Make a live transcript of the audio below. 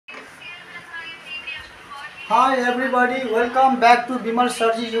Hi everybody, welcome back to Bimal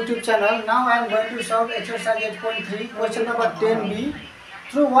Sarji YouTube channel. Now I am going to solve exercise 8.3, question number 10b.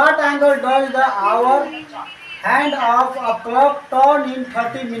 Through what angle does the hour hand of a clock turn in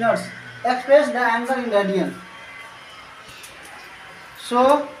 30 minutes? Express the angle in radian.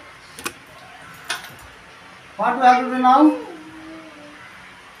 So, what we have to do now?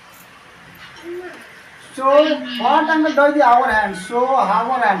 So, what angle does the hour hand? So,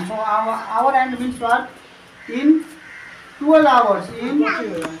 our hand means what? In 12 hours. In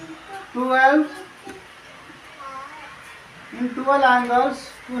 12 in 12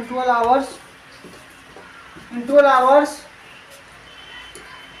 angles, in 12 hours,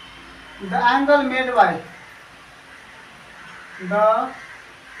 the angle made by the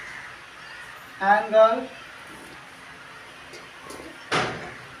angle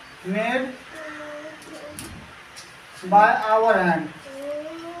made by our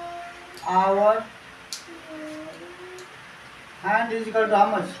hand is equal to how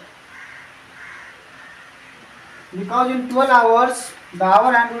much? Because in 12 hours the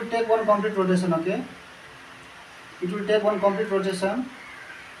hour hand will take one complete rotation, okay? It will take one complete rotation.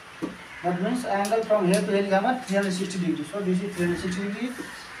 That means angle from here to here is how much? 360 degrees. So this is 360 degrees.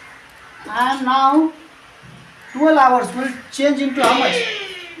 And now 12 hours will change into how much?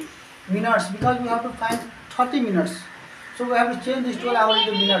 Minutes, because we have to find 30 minutes. So we have to change this 12 hours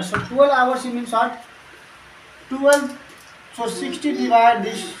into minutes. So 12 hours means what? 12. So 60 divide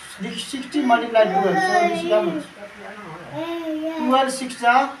this 60 multiplied 12. So this is how much? 12 6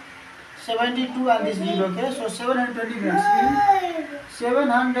 are 72 and this 0, okay? So 720 minutes. In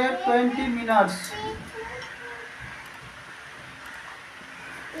 720 minutes,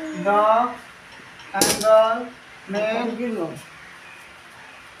 the angle made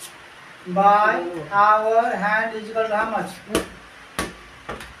by our hand is equal to how much?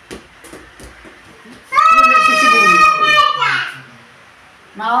 360 degrees.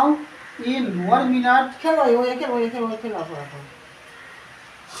 Now, in 1 minute,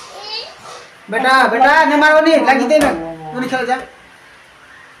 बेटा ने मारो नहीं लगी दे ना तू नहीं खेल जा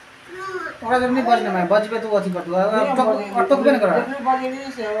ओरा जब नहीं बजने में बज पे तू अथी कर दो टोक पे न करो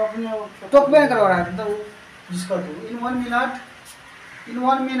टोक पे न करो रहा तो जिसको तू in 1 minute the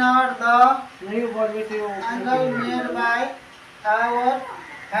angle made by our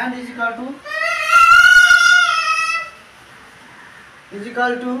hand is equal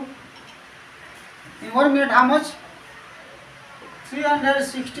to in 1 minute how much?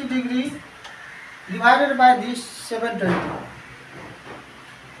 360 degree divided by this 720.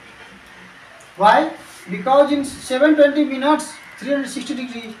 Why? Because in 720 minutes 360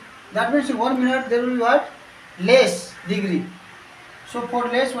 degree, that means in 1 minute there will be what? Less degree. So for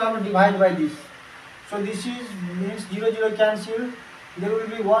less we have to divide by this. So this is means 0 0 cancel. There will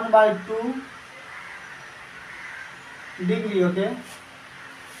be 1 by 2 degree, okay?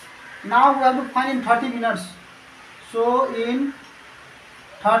 Now we have to find in 30 minutes. So in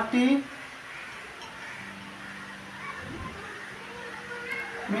 30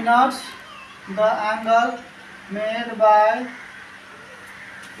 minutes the angle made by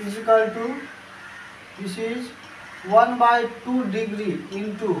is equal to, this is 1 by 2 degree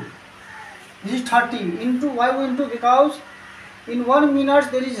into, this is 30 into, why we into? Because in 1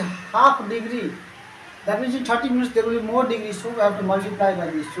 minute there is half degree, that means in 30 minutes there will be more degrees, so we have to multiply by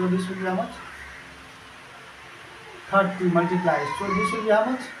this. So this will be how much? 30 multiplied. So this will be how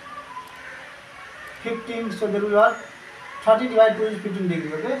much? 15. So there will be what? 30 divided 2 is 15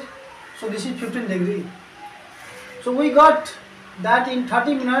 degree, okay? So this is 15 degree. So we got that in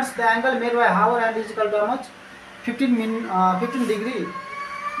 30 minutes the angle made by our hand is equal to how much? 15 degree.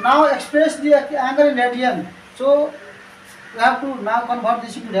 Now express the angle in radian. So we have to now convert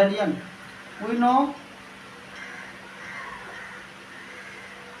this into radian. We know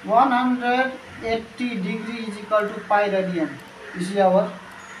 180 degree is equal to pi radian. This is our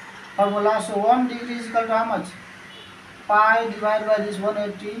formula. So 1 degree is equal to how much? Pi divided by this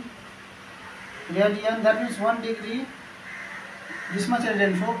 180 radian. That means 1 degree. This much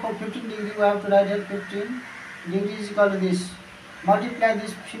radian. So for 15 degree we have to write here 15 degree is equal to this. Multiply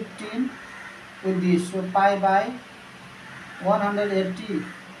this 15 with this. So pi by 180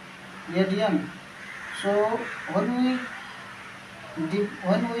 radian. So when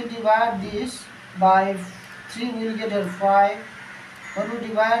we divide this by 3 we will get here 5. When we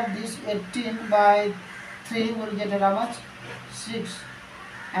divide this 18 by 3 we will get here how much? 6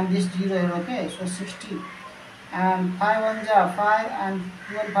 and this 0 here, okay? So 60 and 5 1s are 5 and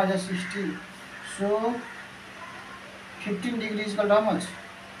 12 5s are 60. So 15 degrees is equal to how much?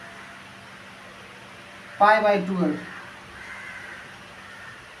 Pi by 12.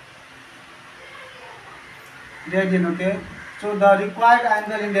 radian. Okay, so the required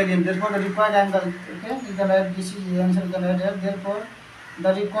angle in radian, therefore the required angle, okay, you can write, this is the answer, you can write here. Therefore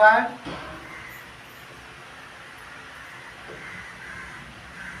the required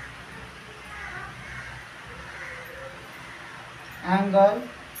angle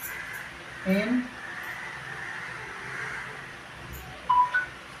in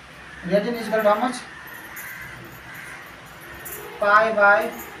radian is equal to how much? Pi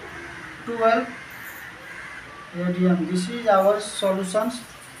by 12 radian. This is our solutions.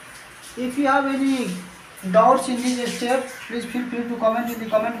 If you have any doubts in this step, please feel free to comment in the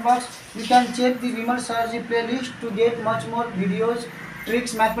comment box. You can check the Vimal Sarji playlist to get much more videos,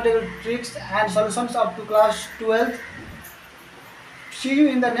 tricks, mathematical tricks and solutions up to class 12th. See you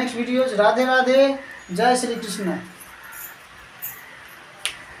in the next videos. Radhe Radhe. Jai Shri Krishna.